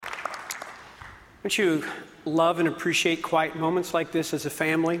Don't you love and appreciate quiet moments like this as a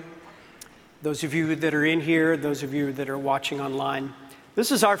family? Those of you that are in here, those of you that are watching online,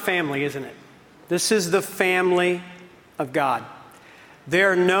 this is our family, isn't it? This is the family of God.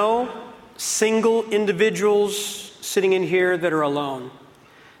 There are no single individuals sitting in here that are alone.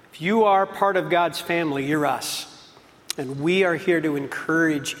 If you are part of God's family, you're us. And we are here to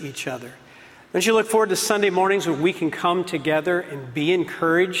encourage each other. Don't you look forward to Sunday mornings when we can come together and be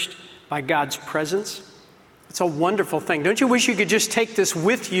encouraged by God's presence? It's a wonderful thing. Don't you wish you could just take this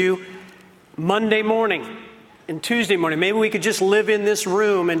with you Monday morning and Tuesday morning? Maybe we could just live in this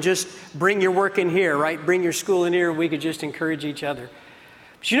room and just bring your work in here, right? Bring your school in here, and we could just encourage each other.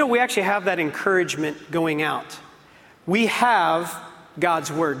 But you know, we actually have that encouragement going out. We have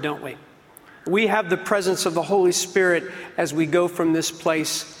God's Word, don't we? We have the presence of the Holy Spirit as we go from this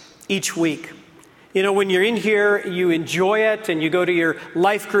place each week. You know, when you're in here, you enjoy it, and you go to your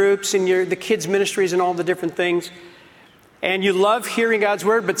life groups and the kids' ministries and all the different things, and you love hearing God's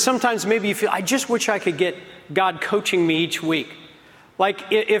Word, but sometimes maybe you feel, I just wish I could get God coaching me each week. Like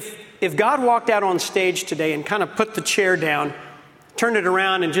if God walked out on stage today and kind of put the chair down, turned it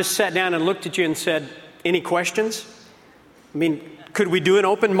around and just sat down and looked at you and said, any questions? I mean, could we do an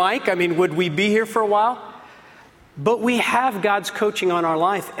open mic? I mean, would we be here for a while? But we have God's coaching on our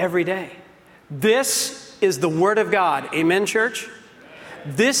life every day. This is the Word of God. Amen, church?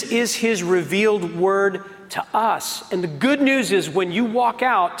 This is His revealed Word to us. And the good news is when you walk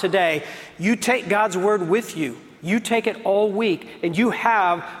out today, you take God's Word with you. You take it all week, and you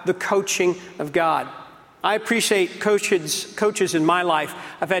have the coaching of God. I appreciate coaches in my life.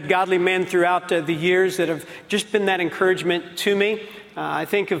 I've had godly men throughout the years that have just been that encouragement to me. I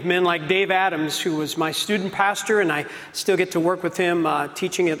think of men like Dave Adams, who was my student pastor, and I still get to work with him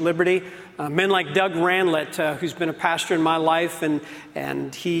teaching at Liberty. Men like Doug Ranlett, who's been a pastor in my life,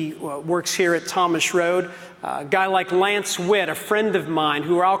 and he works here at Thomas Road. A guy like Lance Witt, a friend of mine,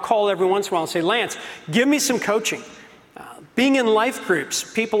 who I'll call every once in a while and say, Lance, give me some coaching. Being in life groups,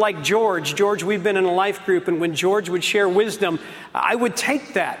 people like George, we've been in a life group, and when George would share wisdom, I would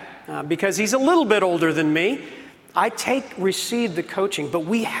take that because he's a little bit older than me. Receive the coaching, but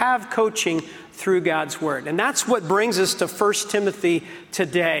we have coaching through God's Word. And that's what brings us to 1 Timothy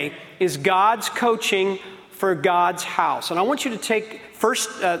today, is God's coaching for God's house. And I want you to take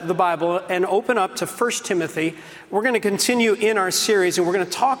the Bible and open up to 1 Timothy. We're going to continue in our series, and we're going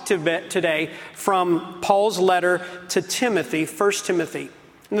to talk today from Paul's letter to Timothy, 1 Timothy.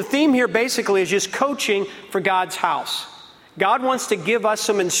 And the theme here basically is just coaching for God's house. God wants to give us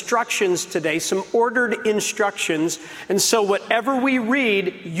some instructions today, some ordered instructions. And so whatever we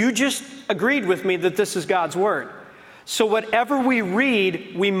read, you just agreed with me that this is God's Word. So whatever we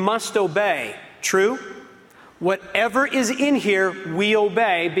read, we must obey. True? Whatever is in here, we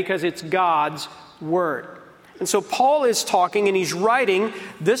obey because it's God's Word. And so Paul is talking, and he's writing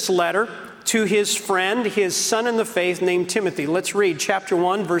this letter to his friend, his son in the faith named Timothy. Let's read chapter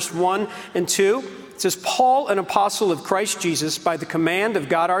 1, verse 1 and 2. It says, Paul, an apostle of Christ Jesus, by the command of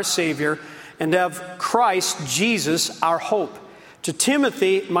God our Savior, and of Christ Jesus our hope, to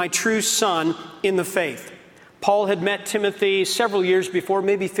Timothy, my true son in the faith. Paul had met Timothy several years before,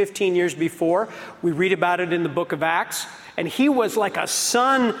 maybe 15 years before. We read about it in the book of Acts. And he was like a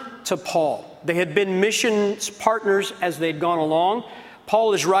son to Paul. They had been missions partners as they'd gone along.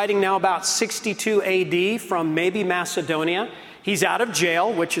 Paul is writing now about 62 AD from maybe Macedonia. He's out of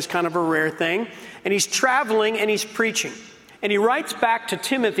jail, which is kind of a rare thing. And he's traveling and he's preaching. And he writes back to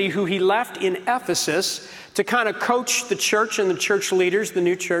Timothy, who he left in Ephesus, to kind of coach the church and the church leaders, the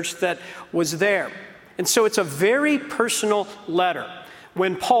new church that was there. And so it's a very personal letter.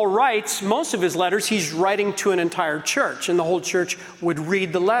 When Paul writes, most of his letters, he's writing to an entire church, and the whole church would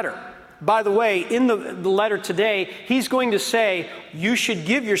read the letter. By the way, in the letter today, he's going to say, you should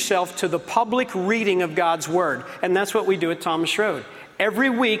give yourself to the public reading of God's Word. And that's what we do at Thomas Road.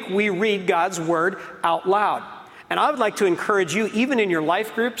 Every week, we read God's Word out loud. And I would like to encourage you, even in your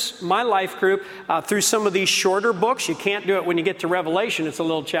life groups, my life group, through some of these shorter books. You can't do it when you get to Revelation. It's a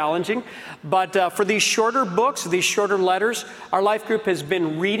little challenging. But for these shorter books, these shorter letters, our life group has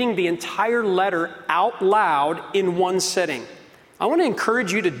been reading the entire letter out loud in one sitting. I want to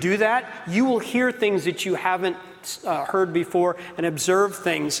encourage you to do that. You will hear things that you haven't heard before and observe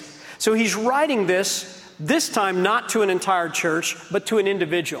things. So he's writing this time not to an entire church, but to an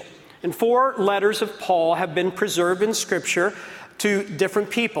individual. And 4 letters of Paul have been preserved in Scripture to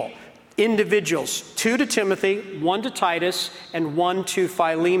different people, individuals. 2 to Timothy, 1 to Titus, and 1 to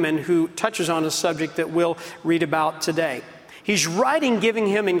Philemon, who touches on a subject that we'll read about today. He's writing, giving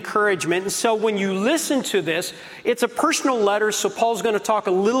him encouragement. And so when you listen to this, it's a personal letter, so Paul's going to talk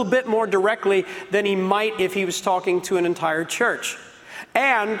a little bit more directly than he might if he was talking to an entire church.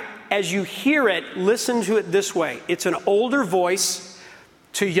 And as you hear it, listen to it this way. It's an older voice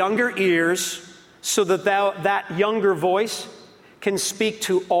to younger ears, so that that younger voice can speak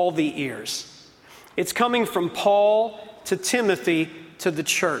to all the ears. It's coming from Paul to Timothy to the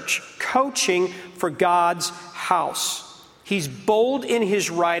church, coaching for God's house. He's bold in his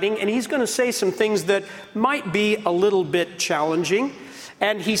writing, and he's going to say some things that might be a little bit challenging.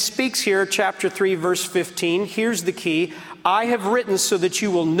 And he speaks here, chapter 3, verse 15. Here's the key. I have written so that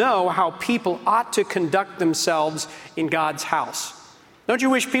you will know how people ought to conduct themselves in God's house. Don't you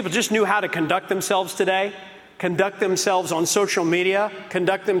wish people just knew how to conduct themselves today? Conduct themselves on social media,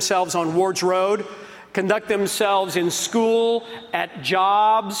 conduct themselves on Ward's Road, conduct themselves in school, at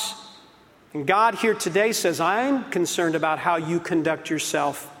jobs. And God here today says, I'm concerned about how you conduct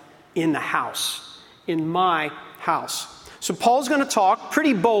yourself in the house, in my house. So Paul's going to talk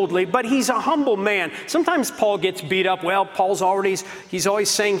pretty boldly, but he's a humble man. Sometimes Paul gets beat up. Well, he's always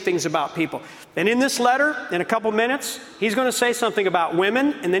saying things about people. And in this letter, in a couple minutes, he's going to say something about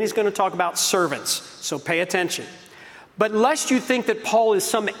women, and then he's going to talk about servants. So pay attention. But lest you think that Paul is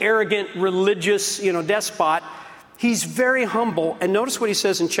some arrogant religious, despot, he's very humble. And notice what he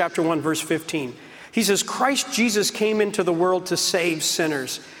says in chapter 1, verse 15. He says, Christ Jesus came into the world to save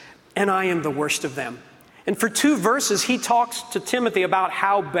sinners, and I am the worst of them. And for 2 verses, he talks to Timothy about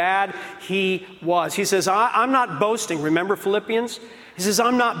how bad he was. He says, I'm not boasting. Remember Philippians? He says,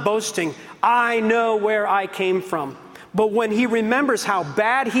 I'm not boasting. I know where I came from. But when he remembers how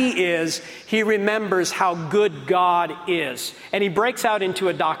bad he is, he remembers how good God is. And he breaks out into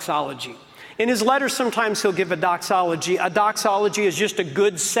a doxology. In his letters, sometimes he'll give a doxology. A doxology is just a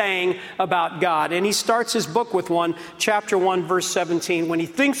good saying about God. And he starts his book with one, chapter 1, verse 17. When he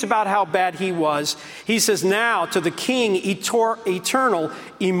thinks about how bad he was, he says, now to the King, eternal,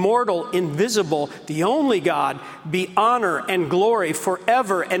 immortal, invisible, the only God, be honor and glory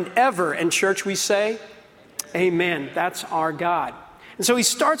forever and ever. And church, we say, amen. That's our God. And so he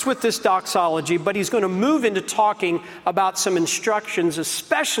starts with this doxology, but he's going to move into talking about some instructions,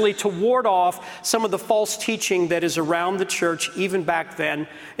 especially to ward off some of the false teaching that is around the church even back then.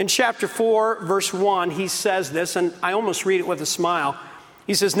 In chapter 4, verse 1, he says this, and I almost read it with a smile.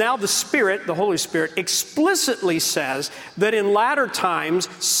 He says, now the Spirit, the Holy Spirit, explicitly says that in latter times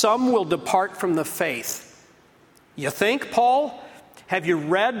some will depart from the faith. You think, Paul? Have you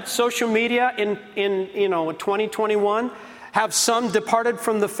read social media in 2021? Have some departed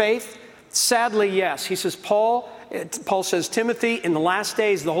from the faith? Sadly, yes. He says, Paul says, Timothy, in the last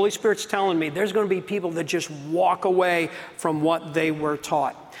days, the Holy Spirit's telling me there's going to be people that just walk away from what they were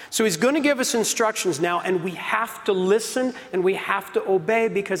taught. So he's going to give us instructions now, and we have to listen and we have to obey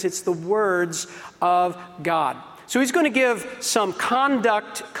because it's the words of God. So he's going to give some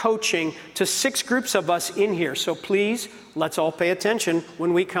conduct coaching to 6 groups of us in here. So please, let's all pay attention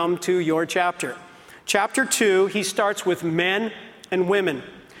when we come to your chapter. Chapter 2, he starts with men and women.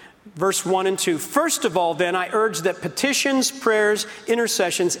 Verse 1 and 2. First of all, then, I urge that petitions, prayers,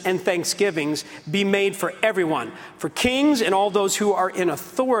 intercessions, and thanksgivings be made for everyone, for kings and all those who are in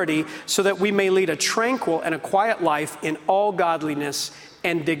authority, so that we may lead a tranquil and a quiet life in all godliness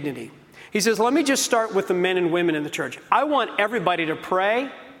and dignity. He says, let me just start with the men and women in the church. I want everybody to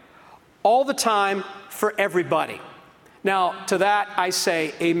pray all the time for everybody. Now, to that I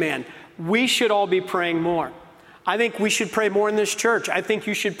say amen. We should all be praying more. I think we should pray more in this church. I think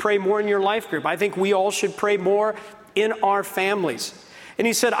you should pray more in your life group. I think we all should pray more in our families. And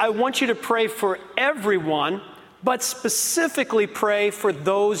he said, I want you to pray for everyone, but specifically pray for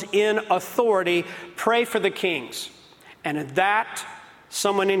those in authority. Pray for the kings. And at that,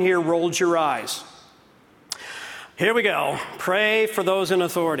 someone in here rolled your eyes. Here we go. Pray for those in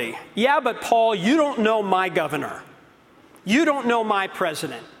authority. Yeah, but Paul, you don't know my governor. You don't know my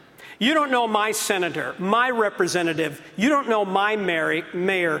president. You don't know my senator, my representative. You don't know my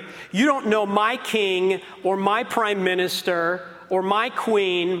mayor. You don't know my king or my prime minister or my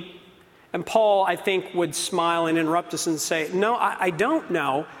queen. And Paul, I think, would smile and interrupt us and say, no, I don't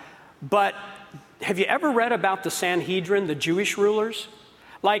know. But have you ever read about the Sanhedrin, the Jewish rulers?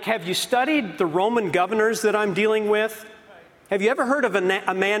 Like, have you studied the Roman governors that I'm dealing with? Have you ever heard of a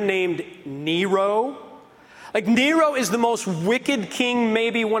man named Nero? Like, Nero is the most wicked king,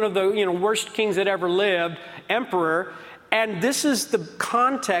 maybe one of the worst kings that ever lived, emperor. And this is the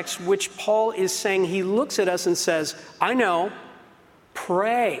context which Paul is saying. He looks at us and says, I know,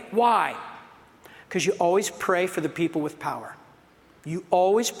 pray. Why? Because you always pray for the people with power. You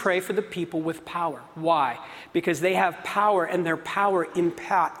always pray for the people with power. Why? Because they have power, and their power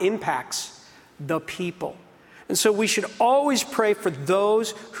impacts the people. And so we should always pray for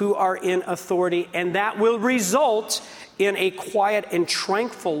those who are in authority, and that will result in a quiet and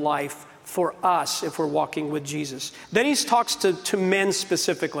tranquil life for us if we're walking with Jesus. Then he talks to men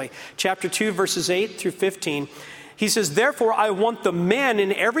specifically. Chapter 2, verses 8 through 15. He says, "Therefore I want the men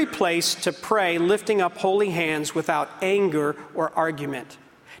in every place to pray, lifting up holy hands without anger or argument."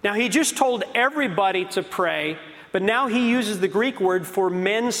 Now he just told everybody to pray, but now he uses the Greek word for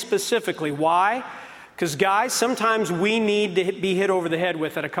men specifically. Why? Because guys, sometimes we need to be hit over the head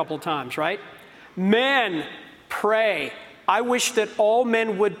with it a couple times, right? Men, pray. I wish that all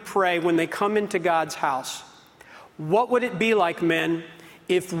men would pray when they come into God's house. What would it be like, men,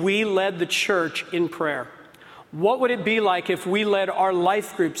 if we led the church in prayer? What would it be like if we led our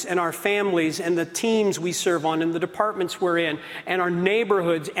life groups and our families and the teams we serve on and the departments we're in and our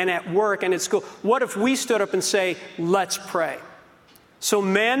neighborhoods and at work and at school? What if we stood up and say, let's pray? So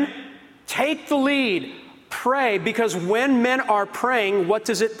men, take the lead. Pray, because when men are praying, what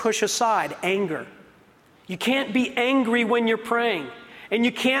does it push aside? Anger. You can't be angry when you're praying. And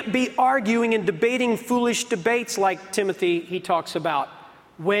you can't be arguing and debating foolish debates like Timothy, he talks about,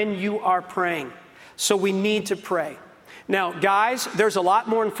 when you are praying. So we need to pray. Now, guys, there's a lot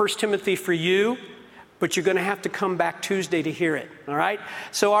more in 1 Timothy for you, but you're going to have to come back Tuesday to hear it, all right?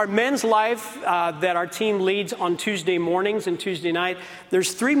 So our men's life that our team leads on Tuesday mornings and Tuesday night,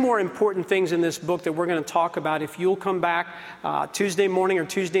 there's 3 more important things in this book that we're going to talk about. If you'll come back Tuesday morning or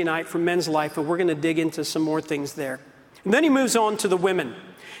Tuesday night for men's life, and we're going to dig into some more things there. And then he moves on to the women.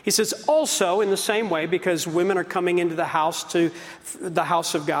 He says, also in the same way, because women are coming into the house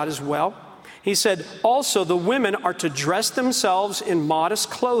of God as well. He said, also the women are to dress themselves in modest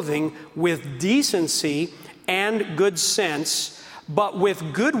clothing with decency and good sense, but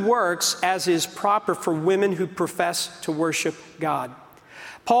with good works as is proper for women who profess to worship God.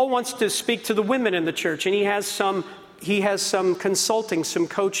 Paul wants to speak to the women in the church, and he has some consulting, some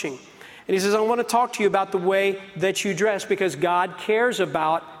coaching. And he says, I want to talk to you about the way that you dress, because God cares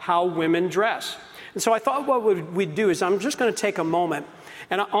about how women dress. And so I thought what we'd do is I'm just going to take a moment,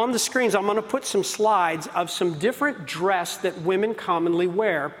 and on the screens, I'm going to put some slides of some different dress that women commonly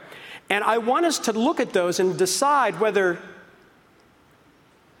wear. And I want us to look at those and decide whether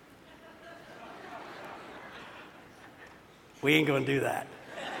we ain't going to do that.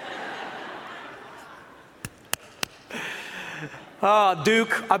 Oh,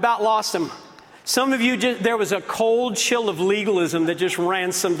 Duke, I about lost him. Some of you, there was a cold chill of legalism that just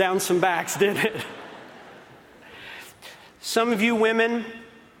ran down some backs, didn't it? Some of you women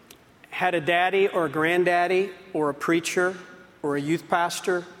had a daddy or a granddaddy or a preacher or a youth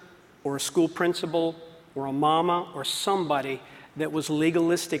pastor or a school principal or a mama or somebody that was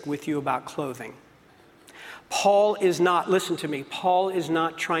legalistic with you about clothing. Paul is not, listen to me, Paul is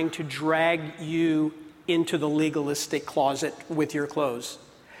not trying to drag you into the legalistic closet with your clothes.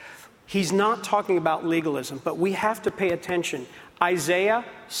 He's not talking about legalism, but we have to pay attention. Isaiah,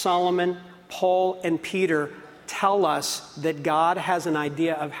 Solomon, Paul, and Peter tell us that God has an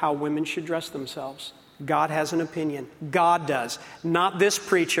idea of how women should dress themselves. God has an opinion. God does. Not this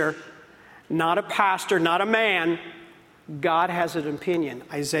preacher, not a pastor, not a man. God has an opinion.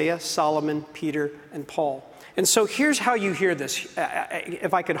 Isaiah, Solomon, Peter, and Paul. And so here's how you hear this,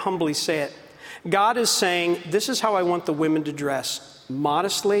 if I could humbly say it. God is saying, this is how I want the women to dress: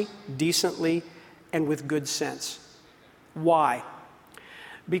 modestly, decently, and with good sense. Why?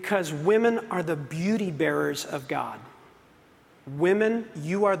 Because women are the beauty bearers of God. Women,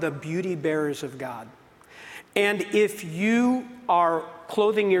 you are the beauty bearers of God. And if you are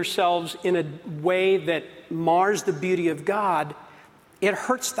clothing yourselves in a way that mars the beauty of God, it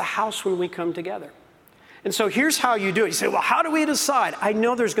hurts the house when we come together. And so here's how you do it. You say, well, how do we decide? I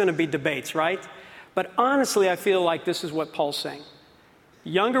know there's going to be debates, right? But honestly, I feel like this is what Paul's saying.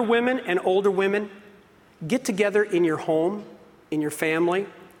 Younger women and older women, get together in your home, in your family,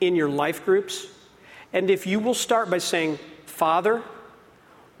 in your life groups. And if you will start by saying, Father,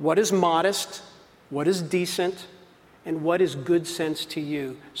 what is modest, what is decent, and what is good sense to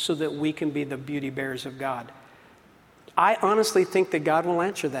you, so that we can be the beauty bearers of God? I honestly think that God will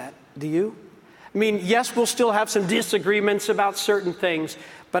answer that. Do you? I mean, yes, we'll still have some disagreements about certain things,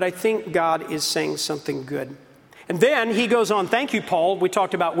 but I think God is saying something good. And then he goes on, thank you, Paul. We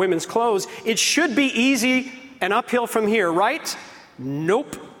talked about women's clothes. It should be easy and uphill from here, right?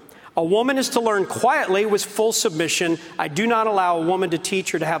 Nope. A woman is to learn quietly with full submission. I do not allow a woman to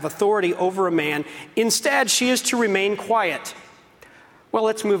teach or to have authority over a man. Instead, she is to remain quiet. Well,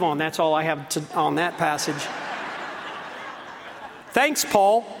 let's move on. That's all I have on that passage. Thanks,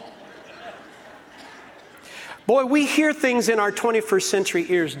 Paul. Boy, we hear things in our 21st century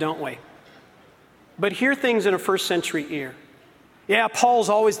ears, don't we? But hear things in a first century ear. Yeah, Paul's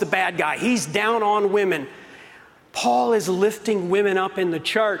always the bad guy. He's down on women. Paul is lifting women up in the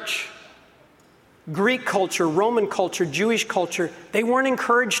church. Greek culture, Roman culture, Jewish culture, they weren't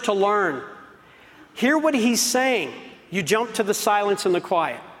encouraged to learn. Hear what he's saying. You jump to the silence and the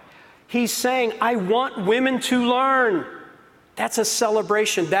quiet. He's saying, I want women to learn. That's a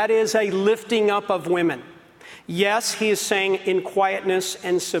celebration. That is a lifting up of women. Yes, he is saying in quietness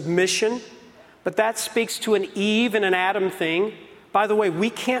and submission, but that speaks to an Eve and an Adam thing. By the way, we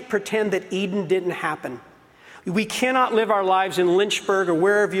can't pretend that Eden didn't happen. We cannot live our lives in Lynchburg or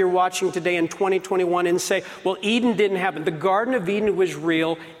wherever you're watching today in 2021 and say, well, Eden didn't happen. The Garden of Eden was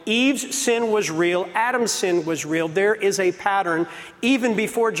real. Eve's sin was real. Adam's sin was real. There is a pattern. Even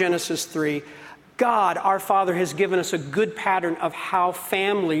before Genesis 3, God, our Father, has given us a good pattern of how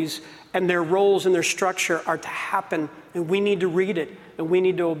families and their roles and their structure are to happen. And we need to read it and we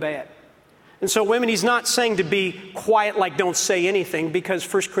need to obey it. And so women, he's not saying to be quiet like don't say anything,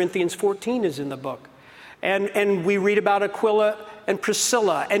 because 1 Corinthians 14 is in the book. And we read about Aquila and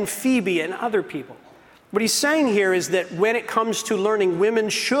Priscilla and Phoebe and other people. What he's saying here is that when it comes to learning, women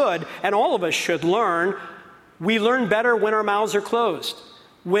should, and all of us should learn, we learn better when our mouths are closed.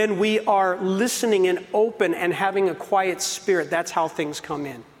 When we are listening and open and having a quiet spirit, that's how things come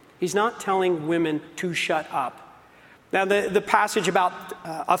in. He's not telling women to shut up. Now, the passage about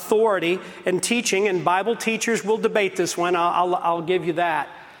authority and teaching, and Bible teachers will debate this one, I'll give you that.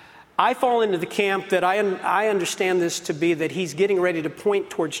 I fall into the camp that I understand this to be that he's getting ready to point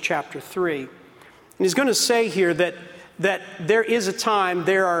towards chapter 3. And he's going to say here that there is a time,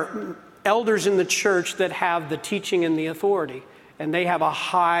 there are elders in the church that have the teaching and the authority, and they have a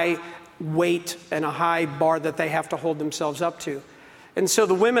high weight and a high bar that they have to hold themselves up to. And so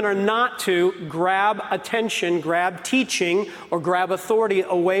the women are not to grab attention, grab teaching, or grab authority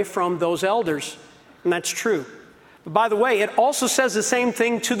away from those elders. And that's true. But by the way, it also says the same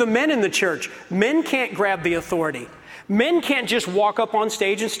thing to the men in the church. Men can't grab the authority. Men can't just walk up on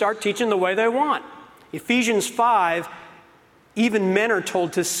stage and start teaching the way they want. Ephesians 5, even men are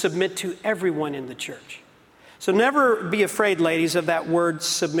told to submit to everyone in the church. So never be afraid, ladies, of that word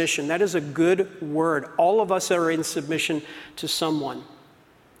submission. That is a good word. All of us are in submission to someone.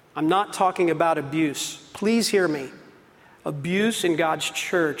 I'm not talking about abuse. Please hear me. Abuse in God's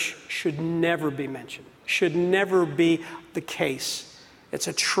church should never be mentioned, should never be the case. It's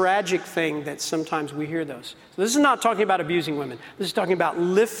a tragic thing that sometimes we hear those. So this is not talking about abusing women. This is talking about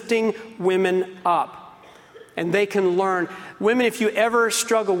lifting women up. And they can learn. Women, if you ever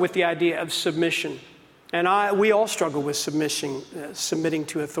struggle with the idea of submission, and we all struggle with submitting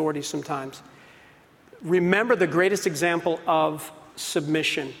to authority sometimes. Remember the greatest example of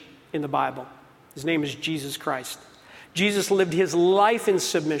submission in the Bible. His name is Jesus Christ. Jesus lived his life in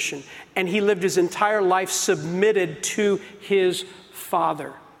submission, and he lived his entire life submitted to his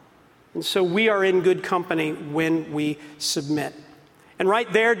Father. And so we are in good company when we submit. And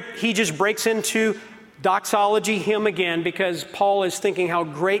right there, he just breaks into doxology, hymn again, because Paul is thinking how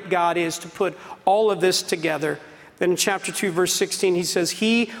great God is to put all of this together. Then in chapter 2, verse 16, he says,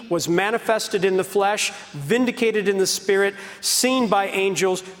 he was manifested in the flesh, vindicated in the spirit, seen by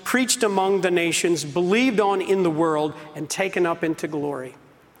angels, preached among the nations, believed on in the world, and taken up into glory.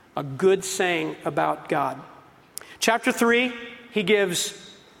 A good saying about God. Chapter 3, he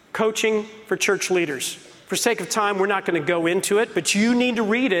gives coaching for church leaders. For sake of time, we're not going to go into it, but you need to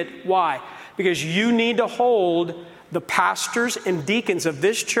read it. Why? Because you need to hold the pastors and deacons of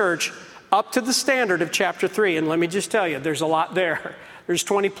this church up to the standard of chapter 3. And let me just tell you, there's a lot there. There's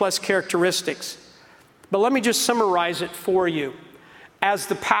 20 plus characteristics. But let me just summarize it for you. As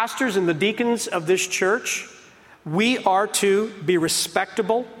the pastors and the deacons of this church, we are to be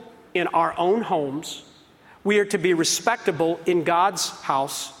respectable in our own homes. We are to be respectable in God's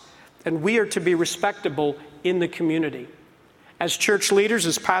house. And we are to be respectable in the community. As church leaders,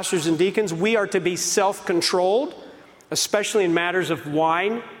 as pastors and deacons, we are to be self-controlled, especially in matters of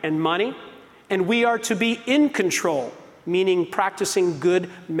wine and money. And we are to be in control, meaning practicing good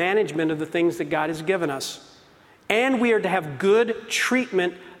management of the things that God has given us. And we are to have good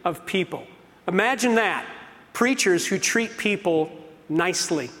treatment of people. Imagine that, preachers who treat people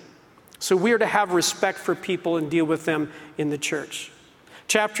nicely. So we are to have respect for people and deal with them in the church.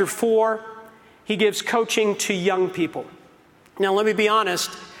 Chapter 4, he gives coaching to young people. Now, let me be honest.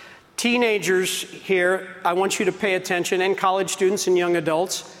 Teenagers here, I want you to pay attention, and college students and young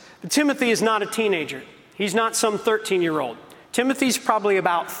adults. But Timothy is not a teenager. He's not some 13-year-old. Timothy's probably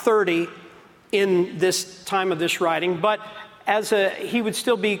about 30 in this time of this writing. But he would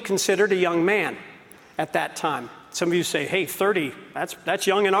still be considered a young man at that time. Some of you say, hey, 30, that's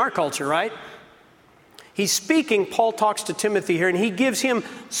young in our culture, right? He's speaking, Paul talks to Timothy here, and he gives him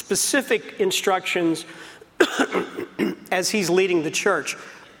specific instructions as he's leading the church.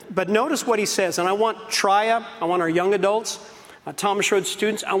 But notice what he says, and I want Triya, I want our young adults, Thomas Road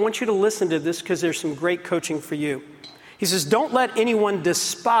students, I want you to listen to this because there's some great coaching for you. He says, don't let anyone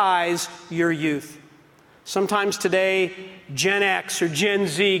despise your youth. Sometimes today, Gen X or Gen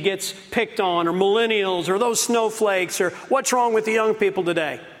Z gets picked on, or millennials, or those snowflakes, or what's wrong with the young people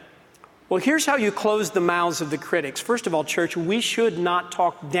today? Well, here's how you close the mouths of the critics. First of all, church, we should not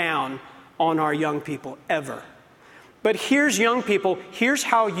talk down on our young people, ever. But here's young people, here's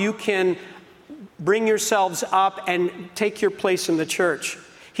how you can bring yourselves up and take your place in the church.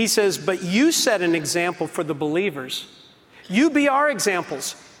 He says, but you set an example for the believers. You be our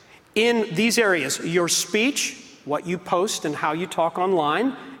examples in these areas: your speech, what you post and how you talk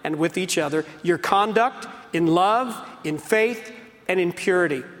online and with each other, your conduct in love, in faith, and in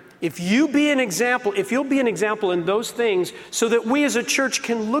purity. If you'll be an example in those things so that we as a church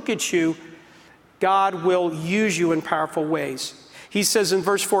can look at you, God will use you in powerful ways. He says in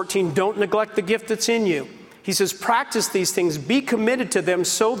verse 14, don't neglect the gift that's in you. He says, practice these things, be committed to them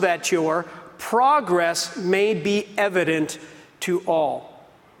so that your progress may be evident to all.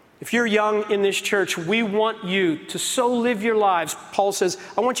 If you're young in this church, we want you to so live your lives. Paul says,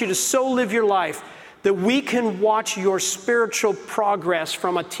 I want you to so live your life that we can watch your spiritual progress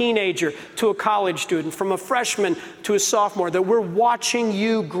from a teenager to a college student, from a freshman to a sophomore, that we're watching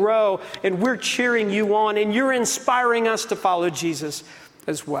you grow and we're cheering you on and you're inspiring us to follow Jesus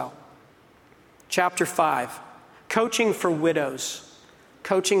as well. Chapter 5, coaching for widows.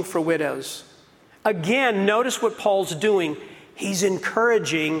 Coaching for widows. Again, notice what Paul's doing. He's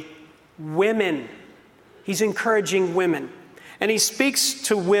encouraging women. He's encouraging women. And he speaks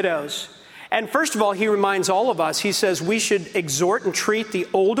to widows. And first of all, he reminds all of us, he says we should exhort and treat the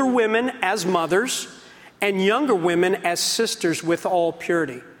older women as mothers and younger women as sisters with all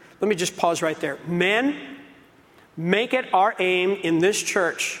purity. Let me just pause right there. Men, make it our aim in this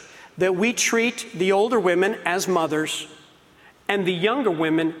church that we treat the older women as mothers and the younger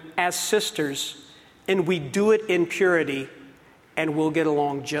women as sisters, and we do it in purity, and we'll get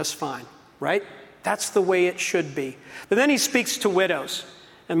along just fine, right? That's the way it should be. But then he speaks to widows.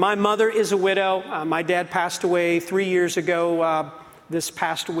 And my mother is a widow. My dad passed away 3 years ago this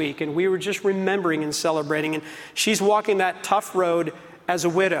past week, and we were just remembering and celebrating. And she's walking that tough road as a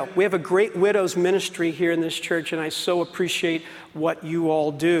widow. We have a great widows ministry here in this church, and I so appreciate what you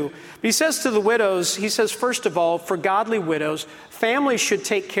all do. But he says to the widows, he says, first of all, for godly widows, families should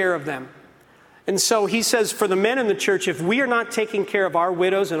take care of them. And so he says, for the men in the church, if we are not taking care of our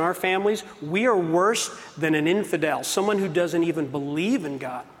widows and our families, we are worse than an infidel, someone who doesn't even believe in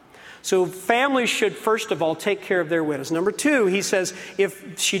God. So families should, first of all, take care of their widows. Number two, he says,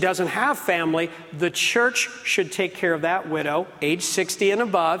 if she doesn't have family, the church should take care of that widow, age 60 and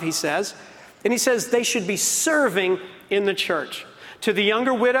above, he says. And he says they should be serving in the church. To the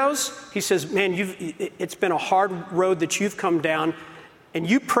younger widows, he says, man, it's been a hard road that you've come down. And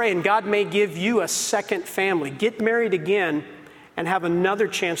you pray, and God may give you a second family. Get married again and have another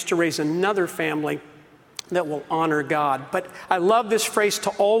chance to raise another family that will honor God. But I love this phrase to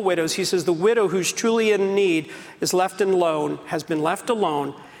all widows. He says, the widow who's truly in need is left alone, has been left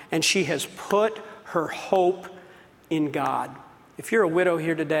alone, and she has put her hope in God. If you're a widow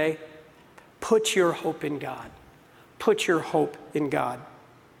here today, put your hope in God. Put your hope in God.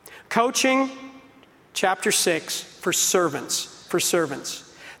 Coaching, chapter 6, for servants. For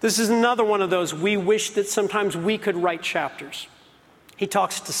servants. This is another one of those we wish that sometimes we could write chapters. He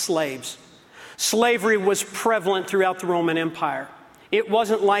talks to slaves. Slavery was prevalent throughout the Roman Empire. It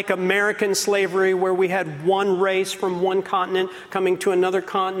wasn't like American slavery where we had one race from one continent coming to another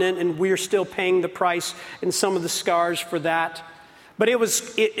continent and we're still paying the price and some of the scars for that. But it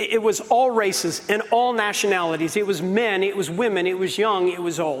was all races and all nationalities. It was men, it was women, it was young, it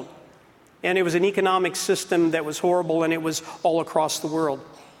was old. And it was an economic system that was horrible, and it was all across the world.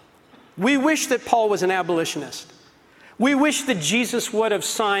 We wish that Paul was an abolitionist. We wish that Jesus would have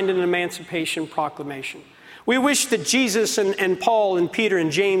signed an Emancipation Proclamation. We wish that Jesus and Paul and Peter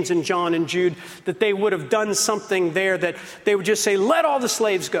and James and John and Jude, that they would have done something there, that they would just say, let all the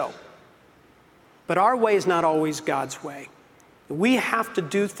slaves go. But our way is not always God's way. We have to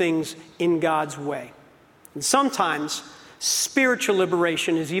do things in God's way. And sometimes spiritual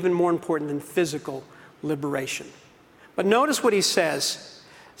liberation is even more important than physical liberation. But notice what he says.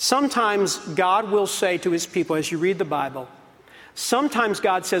 Sometimes God will say to his people, as you read the Bible, sometimes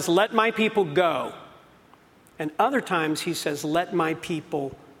God says, let my people go. And other times he says, let my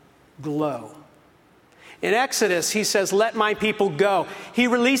people glow. In Exodus, he says, let my people go. He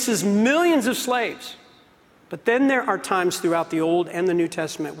releases millions of slaves. But then there are times throughout the Old and the New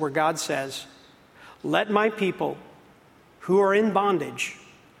Testament where God says, let my people who are in bondage,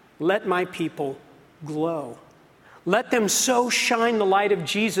 let my people glow. Let them so shine the light of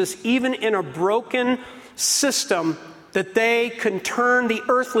Jesus, even in a broken system, that they can turn the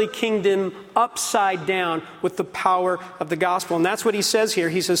earthly kingdom upside down with the power of the gospel. And that's what he says here.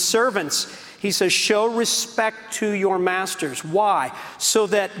 He says, servants, he says, show respect to your masters. Why? So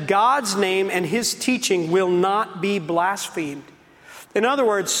that God's name and his teaching will not be blasphemed. In other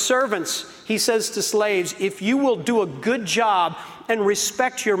words, servants, he says to slaves, if you will do a good job and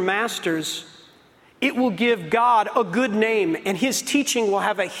respect your masters, it will give God a good name, and his teaching will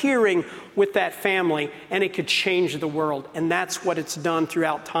have a hearing with that family, and it could change the world. And that's what it's done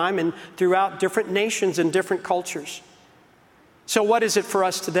throughout time and throughout different nations and different cultures. So what is it for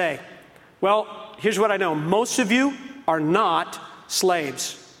us today? Well, here's what I know. Most of you are not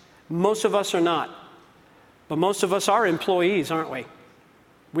slaves. Most of us are not. But most of us are employees, aren't we?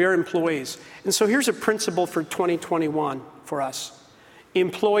 We are employees. And so here's a principle for 2021 for us.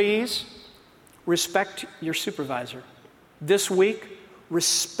 Employees, respect your supervisor. This week,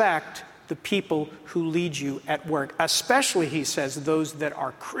 respect the people who lead you at work, especially, he says, those that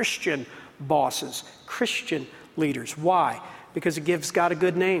are Christian bosses, Christian leaders. Why? Because it gives God a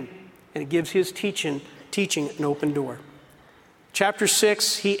good name, and it gives his teaching an open door. Chapter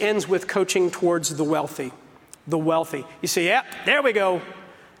 6, he ends with coaching towards the wealthy. The wealthy. You say, yeah, there we go.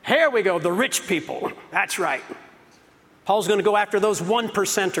 Here we go, the rich people. That's right. Paul's going to go after those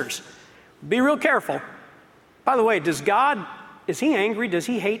 1%ers. Be real careful. By the way, is he angry? Does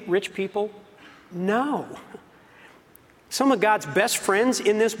he hate rich people? No. Some of God's best friends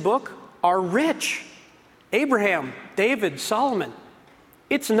in this book are rich. Abraham, David, Solomon.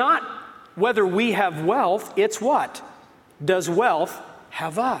 It's not whether we have wealth, it's what? Does wealth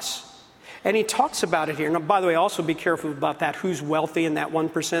have us? And he talks about it here. Now, by the way, also be careful about that, who's wealthy in that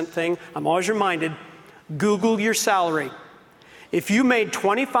 1% thing. I'm always reminded, Google your salary. If you made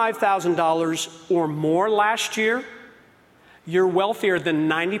 $25,000 or more last year, you're wealthier than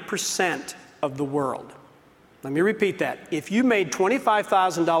 90% of the world. Let me repeat that. If you made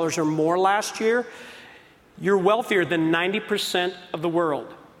 $25,000 or more last year, you're wealthier than 90% of the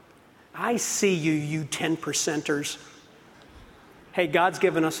world. I see you, you 10%ers. Hey, God's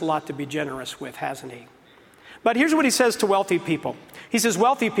given us a lot to be generous with, hasn't he? But here's what he says to wealthy people. He says,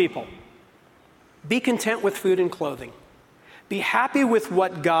 wealthy people, be content with food and clothing. Be happy with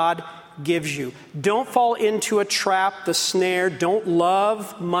what God gives you. Don't fall into a trap, the snare. Don't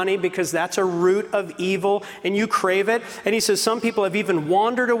love money because that's a root of evil and you crave it. And he says some people have even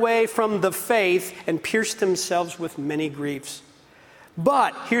wandered away from the faith and pierced themselves with many griefs.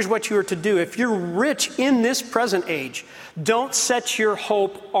 But here's what you are to do. If you're rich in this present age, don't set your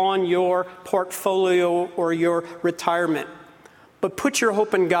hope on your portfolio or your retirement. But put your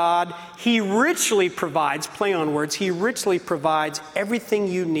hope in God. He richly provides, play on words, he richly provides everything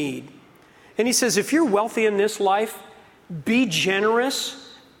you need. And he says, if you're wealthy in this life, be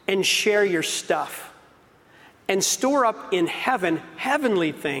generous and share your stuff. And store up in heaven,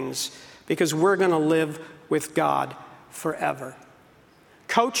 heavenly things, because we're going to live with God forever.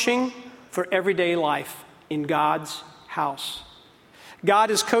 Coaching for everyday life in God's house. God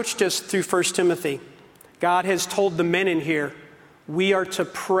has coached us through 1 Timothy. God has told the men in here, we are to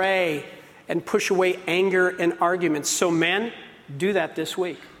pray and push away anger and arguments. So men, do that this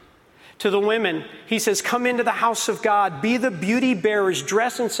week. To the women, he says, come into the house of God. Be the beauty bearers.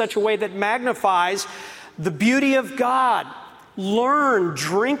 Dress in such a way that magnifies the beauty of God. Learn,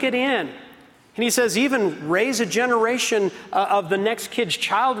 drink it in. And he says, even raise a generation of the next kid's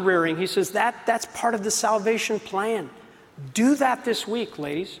child rearing. He says, that's part of the salvation plan. Do that this week,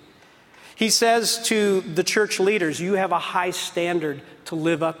 ladies. He says to the church leaders, you have a high standard to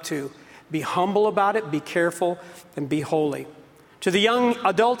live up to. Be humble about it, be careful, and be holy. To the young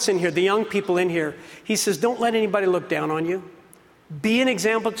adults in here, the young people in here, he says, don't let anybody look down on you. Be an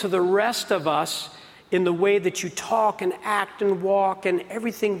example to the rest of us in the way that you talk and act and walk and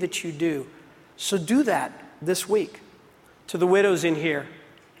everything that you do. So do that this week. To the widows in here,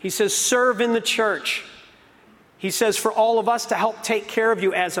 he says, serve in the church. He says for all of us to help take care of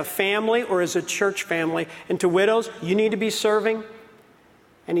you as a family or as a church family. And to widows, you need to be serving.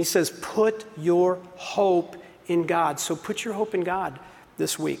 And he says, put your hope in God. So put your hope in God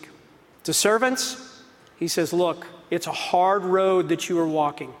this week. To servants, he says, look, it's a hard road that you are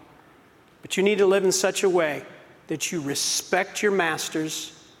walking. But you need to live in such a way that you respect your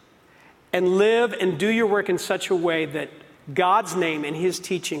masters and live and do your work in such a way that God's name and his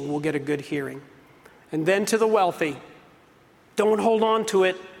teaching will get a good hearing. And then to the wealthy, don't hold on to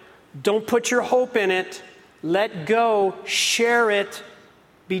it. Don't put your hope in it. Let go, share it,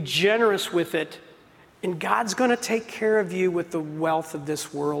 be generous with it. And God's going to take care of you with the wealth of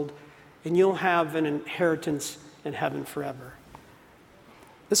this world, and you'll have an inheritance in heaven forever.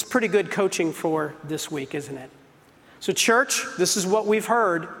 This is pretty good coaching for this week, isn't it? So church, this is what we've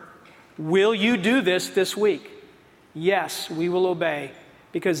heard. Will you do this week? Yes, we will obey,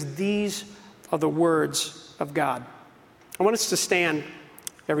 because these are the words of God. I want us to stand,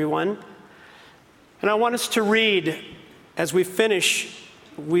 everyone. And I want us to read, as we finish,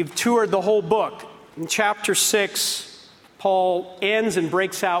 we've toured the whole book. In chapter 6, Paul ends and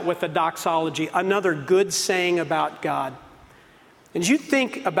breaks out with a doxology, another good saying about God. And as you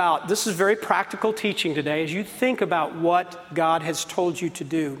think about, this is very practical teaching today, as you think about what God has told you to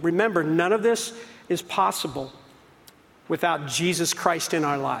do, remember, none of this is possible without Jesus Christ in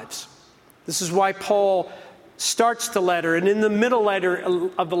our lives. This is why Paul starts the letter, and in the middle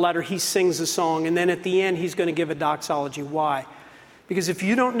of the letter, he sings a song, and then at the end, he's going to give a doxology. Why? Because if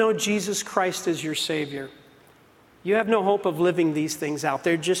you don't know Jesus Christ as your Savior, you have no hope of living these things out.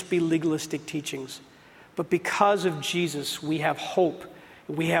 They'd just be legalistic teachings. But because of Jesus, we have hope.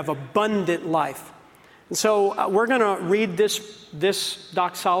 We have abundant life. And so we're going to read this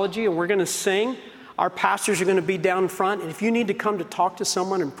doxology, and we're going to sing. Our pastors are going to be down front. And if you need to come to talk to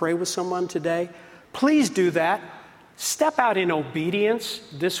someone and pray with someone today, please do that. Step out in obedience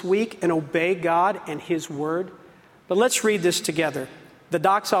this week and obey God and his word. But let's read this together. The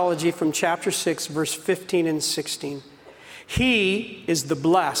doxology from chapter 6, verse 15 and 16. He is the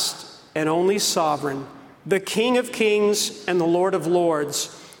blessed and only sovereign, the King of kings and the Lord of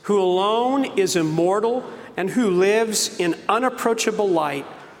lords, who alone is immortal and who lives in unapproachable light,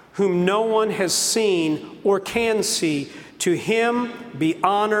 whom no one has seen or can see. To him be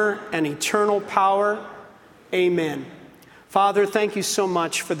honor and eternal power. Amen. Father, thank you so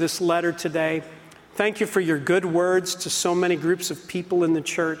much for this letter today. Thank you for your good words to so many groups of people in the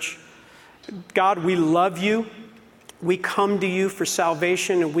church. God, we love you. We come to you for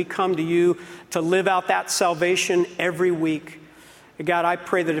salvation, and we come to you to live out that salvation every week. God, I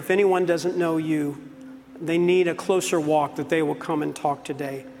pray that if anyone doesn't know you, they need a closer walk, that they will come and talk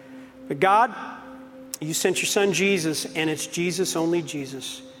today. But God, you sent your son Jesus, and it's Jesus, only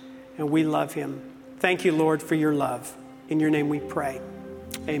Jesus, and we love him. Thank you, Lord, for your love. In your name we pray.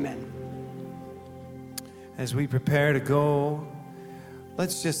 Amen. As we prepare to go,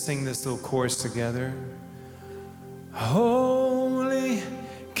 let's just sing this little chorus together. Holy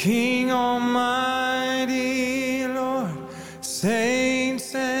King Almighty, Lord,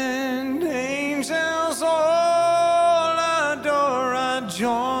 saints and angels all adore. I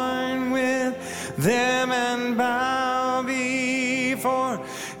join with them and bow before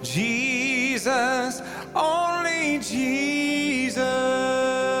Jesus, only Jesus.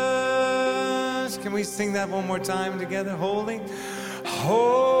 Can we sing that one more time together? Holy,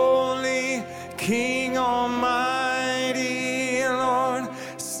 holy King Almighty, Lord,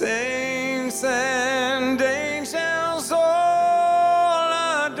 saints and angels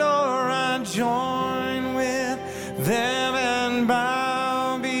all adore. I join with them and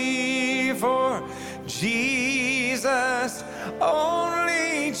bow before Jesus,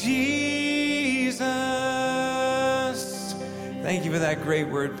 only Jesus. Thank you for that great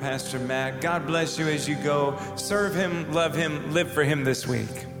word, Pastor Matt. God bless you as you go. Serve him, love him, live for him this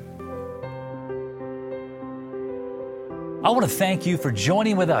week. I want to thank you for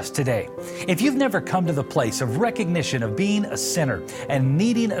joining with us today. If you've never come to the place of recognition of being a sinner and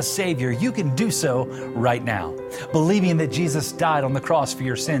needing a Savior, you can do so right now, believing that Jesus died on the cross for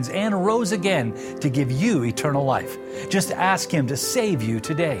your sins and rose again to give you eternal life. Just ask Him to save you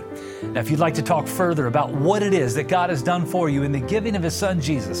today. Now, if you'd like to talk further about what it is that God has done for you in the giving of His Son,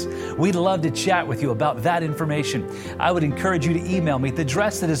 Jesus, we'd love to chat with you about that information. I would encourage you to email me at the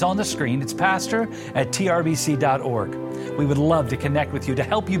address that is on the screen. It's pastor@trbc.org. We would love to connect with you to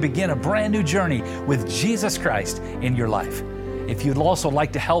help you begin a brand new journey with Jesus Christ in your life. If you'd also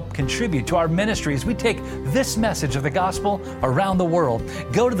like to help contribute to our ministry as we take this message of the gospel around the world,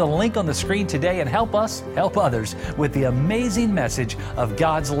 go to the link on the screen today and help us help others with the amazing message of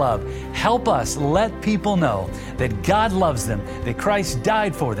God's love. Help us let people know that God loves them, that Christ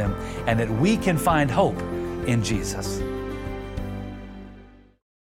died for them, and that we can find hope in Jesus.